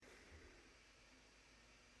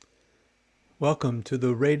Welcome to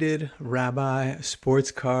the Rated Rabbi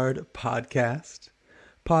Sports Card Podcast,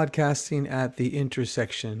 podcasting at the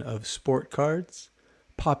intersection of sport cards,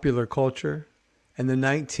 popular culture, and the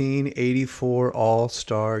 1984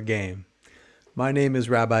 All-Star Game. My name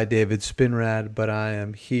is Rabbi David Spinrad, but I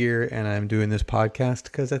am here and I'm doing this podcast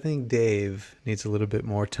because I think Dave needs a little bit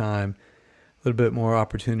more time, a little bit more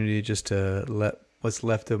opportunity just to let what's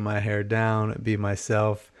left of my hair down, be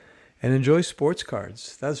myself, and enjoy sports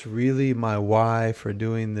cards. That's really my why for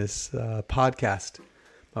doing this podcast.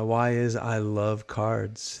 My why is I love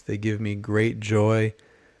cards. They give me great joy.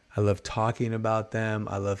 I love talking about them.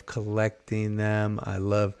 I love collecting them. I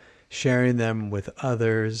love sharing them with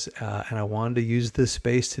others. And I wanted to use this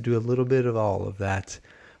space to do a little bit of all of that.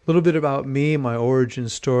 A little bit about me, my origin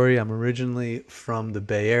story. I'm originally from the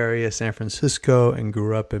Bay Area, San Francisco, and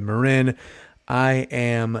grew up in Marin. I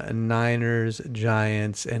am Niners,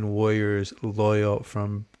 Giants, and Warriors loyal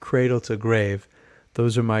from cradle to grave.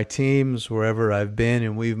 Those are my teams wherever I've been,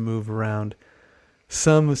 and we've moved around.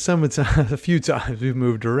 A few times we've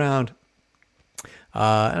moved around.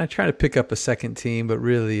 And I try to pick up a second team, but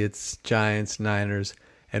really it's Giants, Niners,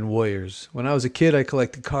 and Warriors. When I was a kid, I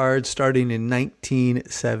collected cards starting in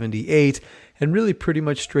 1978 and really pretty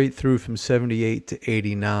much straight through from 78 to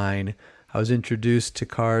 89. I was introduced to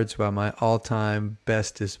cards by my all-time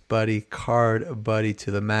bestest buddy, card buddy to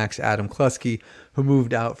the max, Adam Kluski, who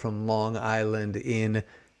moved out from Long Island in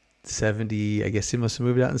 70. I guess he must have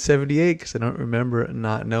moved out in 78 because I don't remember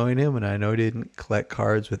not knowing him, and I know he didn't collect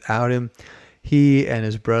cards without him. He and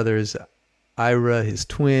his brothers, Ira, his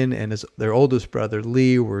twin, and their oldest brother,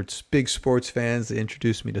 Lee, were big sports fans. They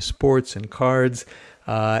introduced me to sports and cards.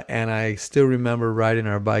 And I still remember riding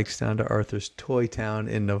our bikes down to Arthur's Toy Town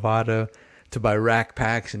in Nevada to buy rack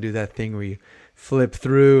packs and do that thing where you flip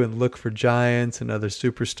through and look for Giants and other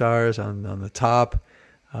superstars on the top.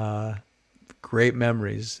 Great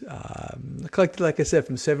memories. I collected, like I said,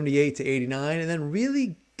 from 78 to 89 and then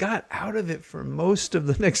really got out of it for most of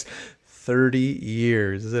the next 30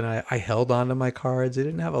 years. And I held on to my cards. They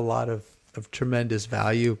didn't have a lot of tremendous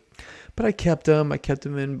value. But I kept them. I kept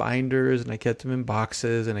them in binders, and I kept them in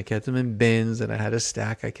boxes, and I kept them in bins, and I had a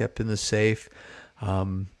stack I kept in the safe,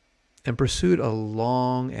 and pursued a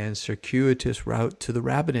long and circuitous route to the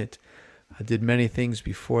rabbinate. I did many things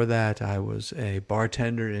before that. I was a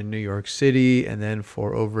bartender in New York City, and then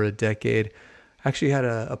for over a decade, actually had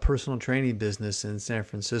a personal training business in San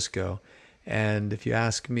Francisco. And if you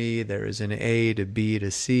ask me, there is an A to B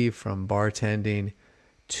to C from bartending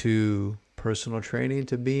to personal training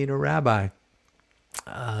to being a rabbi.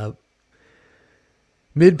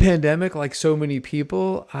 Mid-pandemic, like so many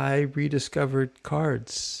people, I rediscovered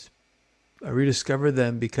cards. I rediscovered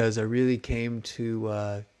them because I really came to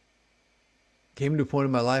a point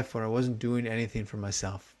in my life where I wasn't doing anything for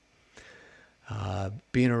myself.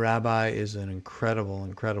 Being a rabbi is an incredible,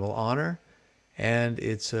 incredible honor, and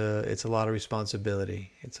it's a lot of responsibility.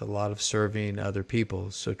 It's a lot of serving other people.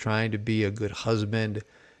 So trying to be a good husband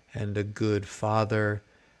and a good father,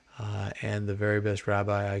 and the very best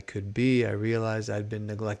rabbi I could be, I realized I'd been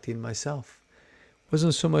neglecting myself. It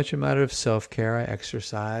wasn't so much a matter of self-care. I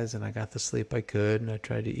exercised and I got the sleep I could and I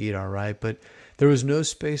tried to eat all right, but there was no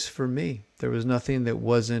space for me. There was nothing that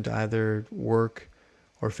wasn't either work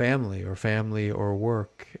or family or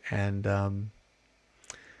work. And I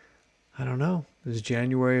don't know. It was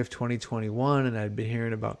January of 2021, and I'd been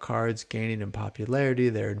hearing about cards gaining in popularity.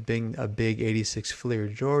 There had been a big 86 Fleer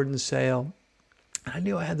Jordan sale. I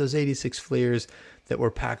knew I had those 86 Fleers that were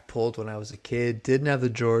pack pulled when I was a kid. Didn't have the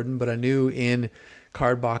Jordan, but I knew in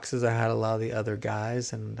card boxes I had a lot of the other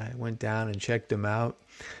guys, and I went down and checked them out.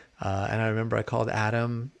 And I remember I called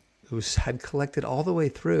Adam, who had collected all the way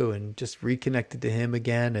through, and just reconnected to him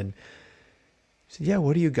again, and said, yeah,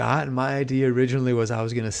 what do you got? And my idea originally was I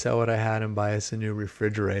was going to sell what I had and buy us a new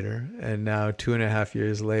refrigerator. And now 2.5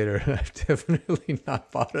 years later, I've definitely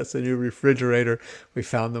not bought us a new refrigerator. We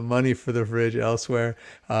found the money for the fridge elsewhere.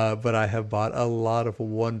 But I have bought a lot of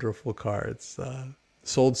wonderful cards.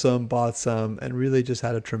 Sold some, bought some, and really just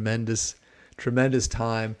had a tremendous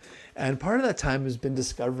time. And part of that time has been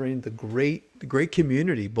discovering the great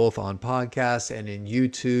community, both on podcasts and in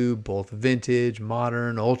YouTube, both vintage,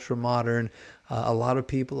 modern, ultra modern. A lot of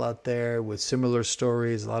people out there with similar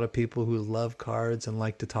stories, a lot of people who love cards and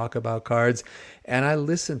like to talk about cards. And I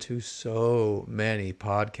listen to so many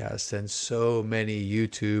podcasts and so many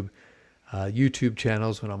YouTube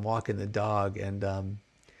channels when I'm walking the dog. And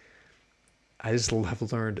I just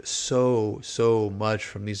have learned so much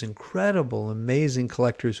from these incredible, amazing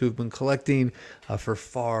collectors who've been collecting for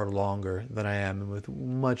far longer than I am and with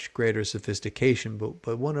much greater sophistication.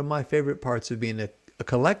 But one of my favorite parts of being a a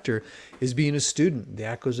collector is being a student, the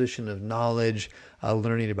acquisition of knowledge,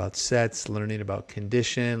 learning about sets, learning about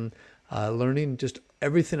condition, learning just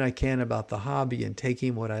everything I can about the hobby and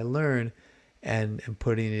taking what I learn and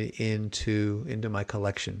putting it into my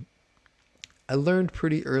collection. I learned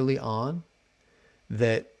pretty early on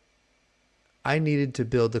that I needed to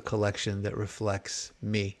build a collection that reflects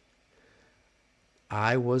me.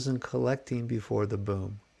 I wasn't collecting before the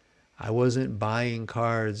boom. I wasn't buying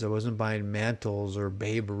cards. I wasn't buying mantles or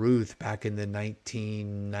Babe Ruth back in the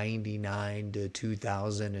 1999 to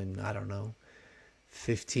 2000 and I don't know,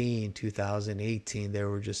 15, 2018. There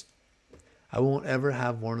were just, I won't ever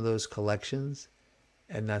have one of those collections,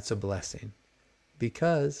 and that's a blessing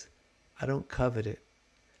because I don't covet it.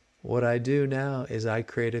 What I do now is I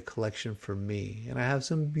create a collection for me, and I have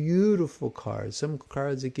some beautiful cards, some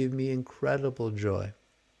cards that give me incredible joy.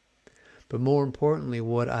 But more importantly,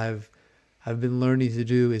 what I've been learning to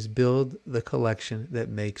do is build the collection that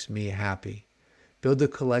makes me happy. Build a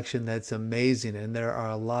collection that's amazing, and there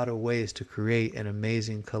are a lot of ways to create an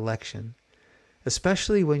amazing collection,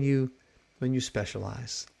 especially when you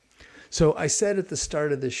specialize. So I said at the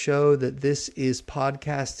start of the show that this is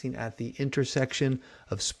podcasting at the intersection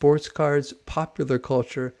of sports cards, popular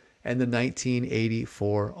culture, and the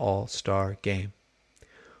 1984 All-Star Game.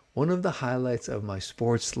 One of the highlights of my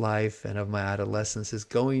sports life and of my adolescence is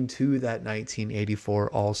going to that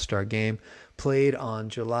 1984 All-Star Game played on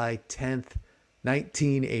July 10th,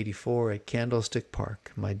 1984 at Candlestick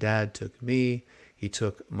Park. My dad took me, he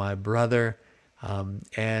took my brother,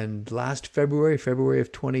 and last February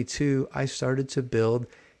of 22, I started to build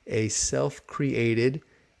a self-created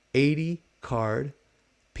 80-card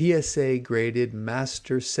PSA graded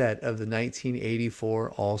master set of the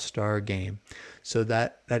 1984 All-Star Game. So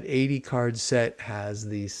that 80 card set has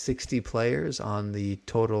the 60 players on the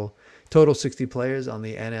total 60 players on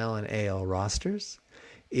the NL and AL rosters.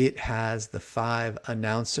 It has the 5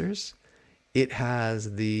 announcers. It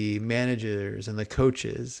has the managers and the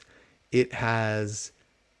coaches. It has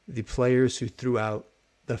the players who threw out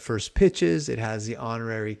the first pitches. It has the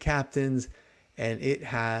honorary captains. And it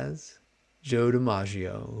has Joe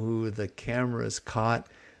DiMaggio, who the cameras caught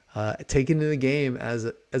taken to the game as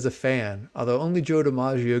a fan. Although only Joe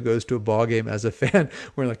DiMaggio goes to a ball game as a fan,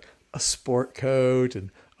 wearing like a sport coat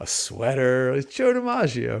and a sweater. It's Joe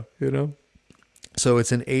DiMaggio, So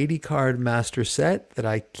it's an 80 card master set that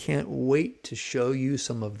I can't wait to show you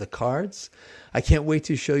some of the cards. I can't wait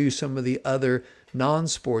to show you some of the other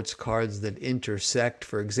non-sports cards that intersect.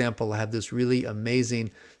 For example, I have this really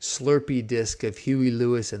amazing Slurpee disc of Huey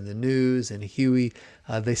Lewis and the News, and Huey,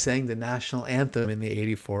 they sang the national anthem in the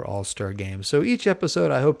 84 All-Star Game. So each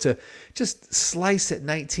episode, I hope to just slice at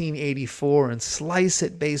 1984 and slice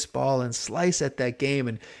at baseball and slice at that game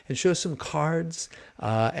and show some cards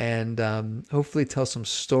and hopefully tell some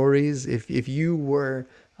stories. If you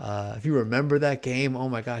remember that game, oh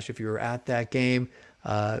my gosh, if you were at that game,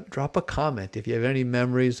 drop a comment if you have any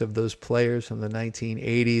memories of those players from the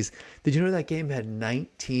 1980s. Did you know that game had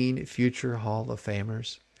 19 future Hall of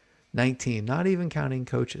Famers? 19, not even counting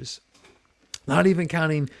coaches, not even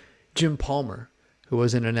counting Jim Palmer, who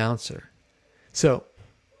was an announcer. So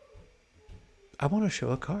I want to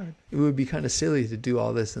show a card. It would be kind of silly to do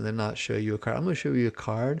all this and then not show you a card. I'm going to show you a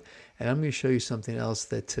card, and I'm going to show you something else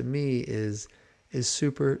that to me is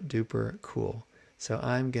super duper cool. So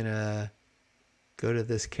I'm going to go to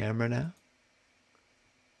this camera now.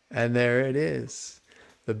 And there it is.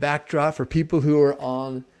 The backdrop for people who are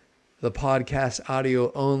on the podcast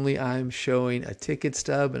audio only, I'm showing a ticket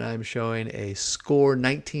stub and I'm showing a score,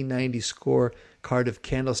 1990 score card of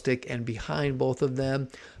Candlestick. And behind both of them,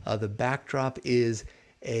 the backdrop is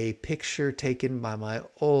a picture taken by my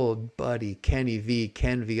old buddy, Ken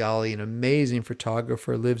Viale, an amazing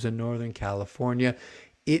photographer, lives in Northern California.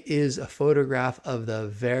 It is a photograph of the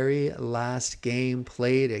very last game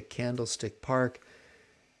played at Candlestick Park,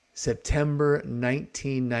 September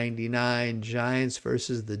 1999, Giants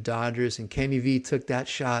versus the Dodgers. And Kenny V took that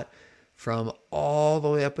shot from all the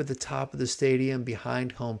way up at the top of the stadium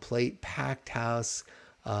behind home plate, packed house.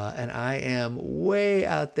 And I am way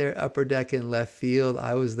out there, upper deck in left field.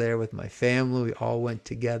 I was there with my family. We all went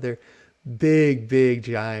together. Big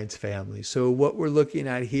Giants family. So what we're looking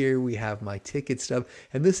at here, we have my ticket stub,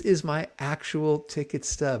 and this is my actual ticket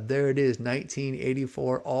stub. There it is,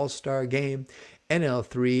 1984 All-Star Game,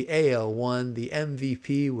 NL3, AL1. The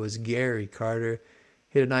MVP was Gary Carter.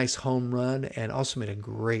 Hit a nice home run and also made a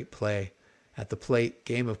great play at the plate.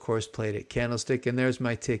 Game, of course, played at Candlestick, and there's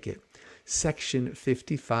my ticket. Section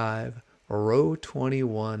 55, row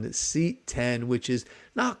 21, seat 10, which is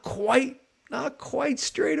not quite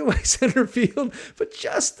straightaway center field, but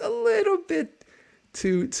just a little bit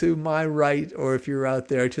to my right, or if you're out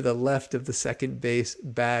there to the left of the second base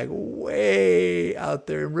bag, way out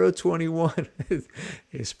there in row 21,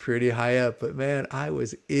 is pretty high up. But man, I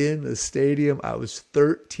was in the stadium. I was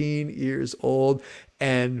 13 years old,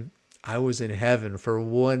 and I was in heaven for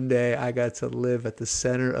one day. I got to live at the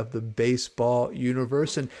center of the baseball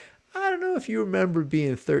universe. And I don't know if you remember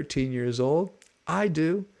being 13 years old. I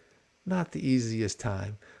do. Not the easiest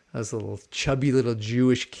time. I was a little chubby little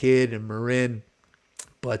Jewish kid in Marin.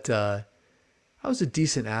 But I was a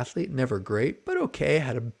decent athlete, never great, but okay.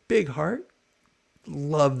 Had a big heart.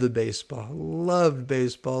 Loved the baseball. Loved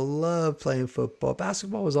baseball. Loved playing football.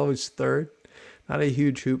 Basketball was always third. Not a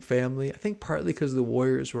huge hoop family. I think partly because the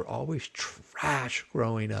Warriors were always trash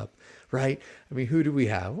growing up, right? I mean, who do we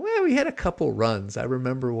have? Well, we had a couple runs. I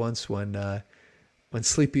remember once when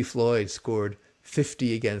Sleepy Floyd scored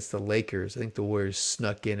 50 against the Lakers. I think the Warriors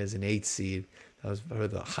snuck in as an 8 seed. That was probably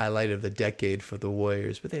the highlight of the decade for the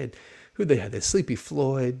Warriors. But they had, who they had? They had Sleepy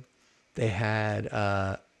Floyd. They had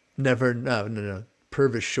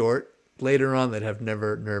Purvis Short. Later on, they'd have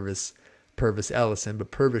Never Nervous Purvis Ellison. But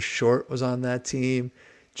Purvis Short was on that team.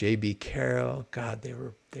 J.B. Carroll. God, they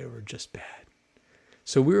were just bad.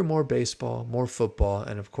 So we were more baseball, more football,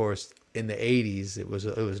 and of course, in the 80s, it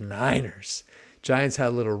was Niners. Giants had a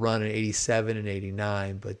little run in 87 and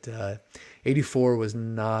 89, but 84 was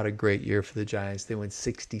not a great year for the Giants. They went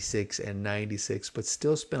 66 and 96, but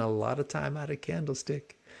still spent a lot of time out of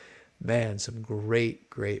Candlestick. Man, some great,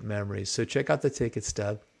 great memories. So check out the ticket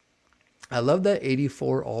stub. I love that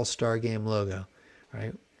 84 All-Star Game logo,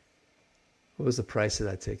 right? What was the price of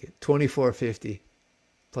that ticket? $24.50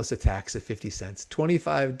 plus a tax of 50 cents.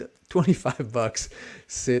 $25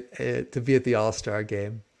 to be at the All-Star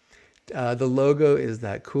Game. The logo is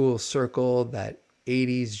that cool circle, that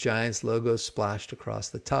 80s Giants logo splashed across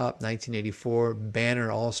the top. 1984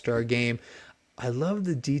 banner All-Star Game. I love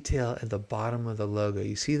the detail at the bottom of the logo.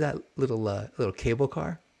 You see that little cable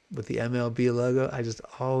car with the MLB logo? I just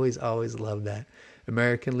always love that.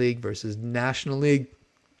 American League versus National League.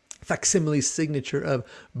 Facsimile signature of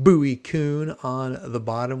Bowie Kuhn on the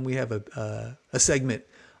bottom. We have a segment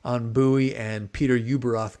on Bowie and Peter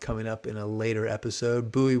Ueberroth coming up in a later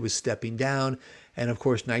episode. Bowie was stepping down, and of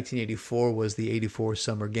course 1984 was the 84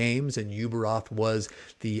 Summer Games, and Ueberroth was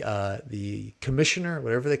the commissioner,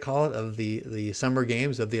 whatever they call it, of the Summer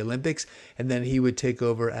Games, of the Olympics, and then he would take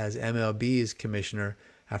over as MLB's commissioner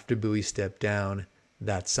after Bowie stepped down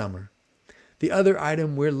that summer. The other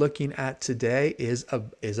item we're looking at today is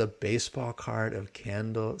a baseball card of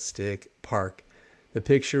Candlestick Park. The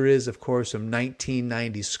picture is, of course, from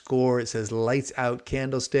 1990 score. It says Lights Out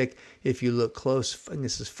Candlestick. If you look close,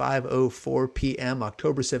 this is 5:04 p.m.,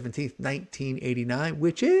 October 17th, 1989,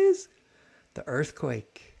 which is the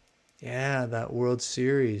earthquake. Yeah, that World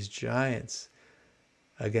Series, Giants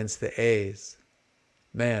against the A's.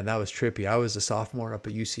 Man, that was trippy. I was a sophomore up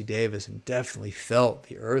at UC Davis and definitely felt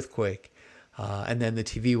the earthquake. And then the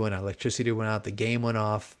TV went out, electricity went out, the game went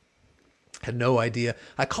off. Had no idea.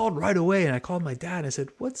 I called right away, and I called my dad. And I said,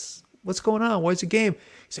 "What's going on? What's the game?"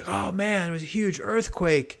 He's like, "Oh man, it was a huge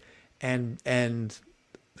earthquake." And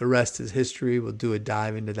the rest is history. We'll do a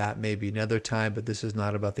dive into that maybe another time. But this is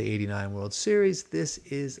not about the '89 World Series. This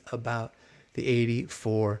is about the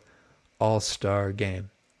 '84 All-Star Game.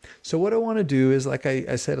 So what I want to do is, like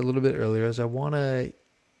I said a little bit earlier, is I want to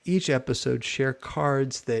each episode share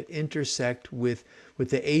cards that intersect with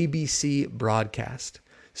the ABC broadcast.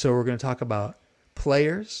 So we're going to talk about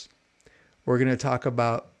players. We're going to talk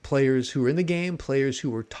about players who were in the game, players who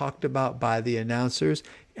were talked about by the announcers.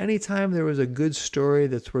 Anytime there was a good story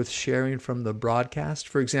that's worth sharing from the broadcast.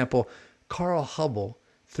 For example, Carl Hubble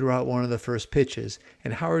threw out one of the first pitches,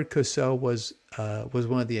 and Howard Cosell was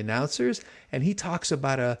one of the announcers, and he talks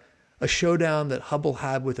about a showdown that Hubble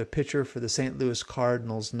had with a pitcher for the St. Louis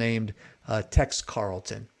Cardinals named Tex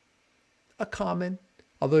Carlton. A common,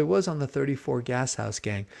 although he was on the 34 Gas House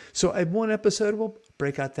Gang. So in one episode, we'll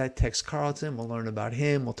break out that Tex Carlton. We'll learn about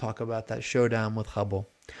him. We'll talk about that showdown with Hubble.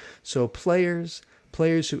 So players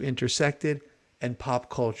who intersected, and pop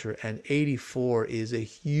culture. And 84 is a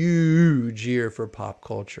huge year for pop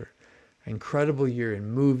culture. Incredible year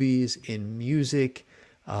in movies, in music.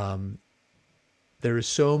 There is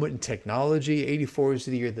so much in technology. 84 is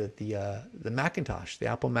the year that the Macintosh, the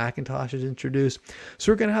Apple Macintosh is introduced.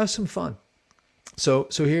 So we're going to have some fun. So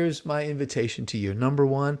here's my invitation to you. Number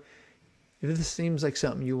one, if this seems like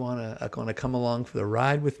something you want to come along for the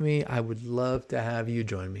ride with me, I would love to have you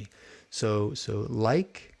join me. So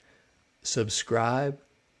like, subscribe,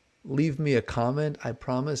 leave me a comment. I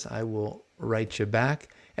promise I will write you back.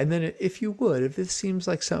 And then if this seems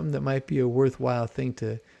like something that might be a worthwhile thing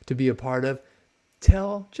to be a part of,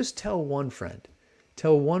 just tell one friend.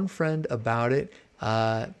 Tell one friend about it,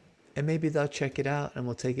 and maybe they'll check it out and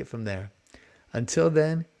we'll take it from there. Until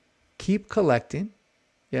then, keep collecting.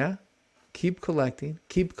 Yeah? Keep collecting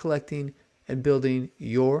and building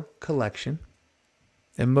your collection.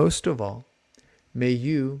 And most of all, may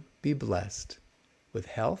you be blessed with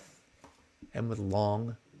health and with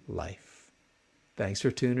long life. Thanks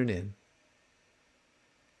for tuning in.